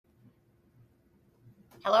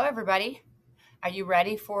Hello, everybody. Are you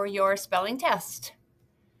ready for your spelling test?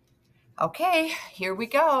 Okay, here we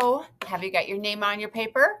go. Have you got your name on your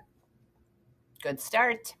paper? Good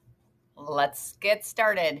start. Let's get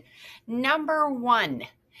started. Number 1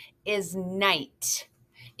 is night.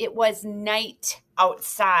 It was night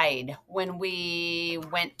outside when we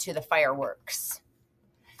went to the fireworks.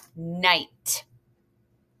 Night.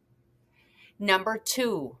 Number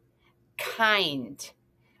 2, kind.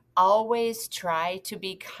 Always try to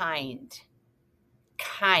be kind.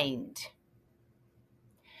 Kind.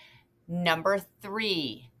 Number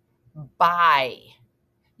 3, by.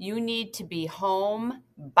 You need to be home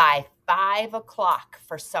by 5 o'clock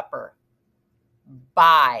for supper.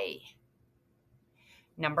 By.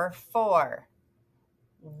 Number 4,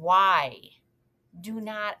 why. Do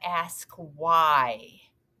not ask why.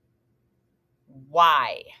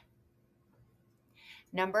 Why.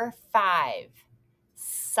 Number 5,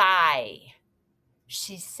 sigh.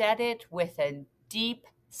 She said it with a deep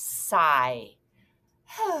sigh.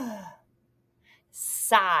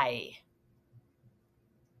 Sigh.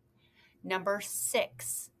 Number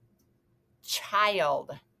 6,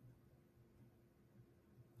 child.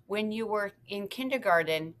 When you were in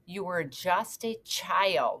kindergarten, you were just a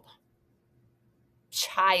child.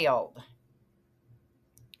 Child.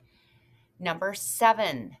 Number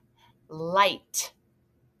 7, light.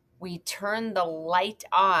 We turn the light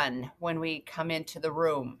on when we come into the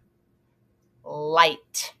room.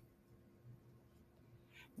 Light.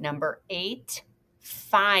 Number 8,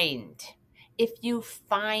 find. If you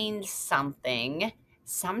find something,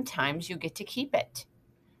 sometimes you get to keep it.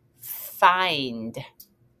 Find.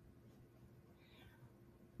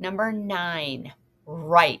 Number 9,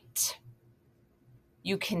 right.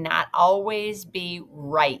 You cannot always be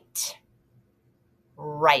right.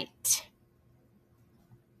 Right.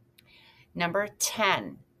 Number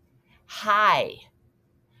 10, high.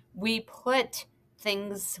 We put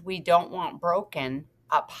things we don't want broken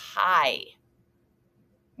up high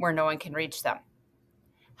where no one can reach them.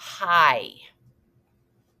 High.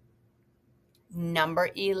 Number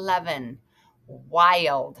 11,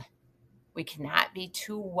 wild. We cannot be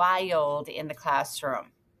too wild in the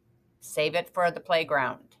classroom. Save it for the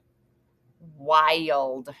playground.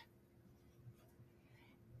 Wild.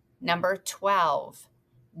 Number 12,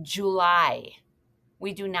 July.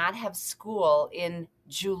 We do not have school in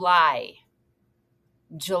July.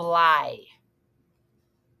 July.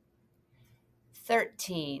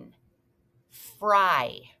 13,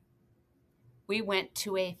 fry. We went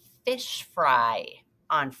to a fish fry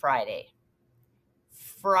on Friday.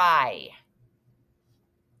 Fry.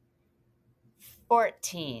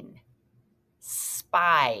 14,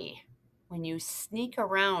 spy. When you sneak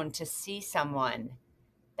around to see someone,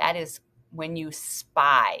 that is when you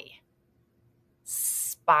spy.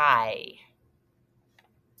 Spy.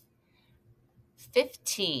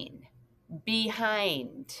 15,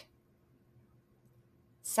 behind.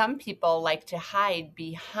 Some people like to hide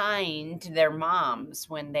behind their moms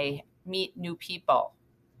when they meet new people.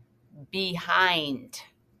 Behind.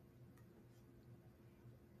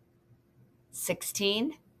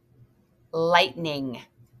 16, lightning.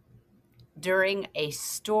 During a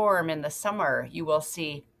storm in the summer, you will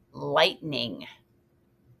see lightning.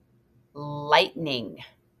 Lightning.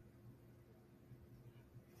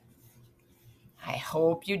 I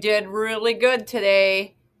hope you did really good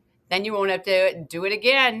today. Then you won't have to do it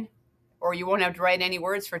again, or you won't have to write any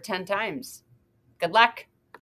words for 10 times. Good luck.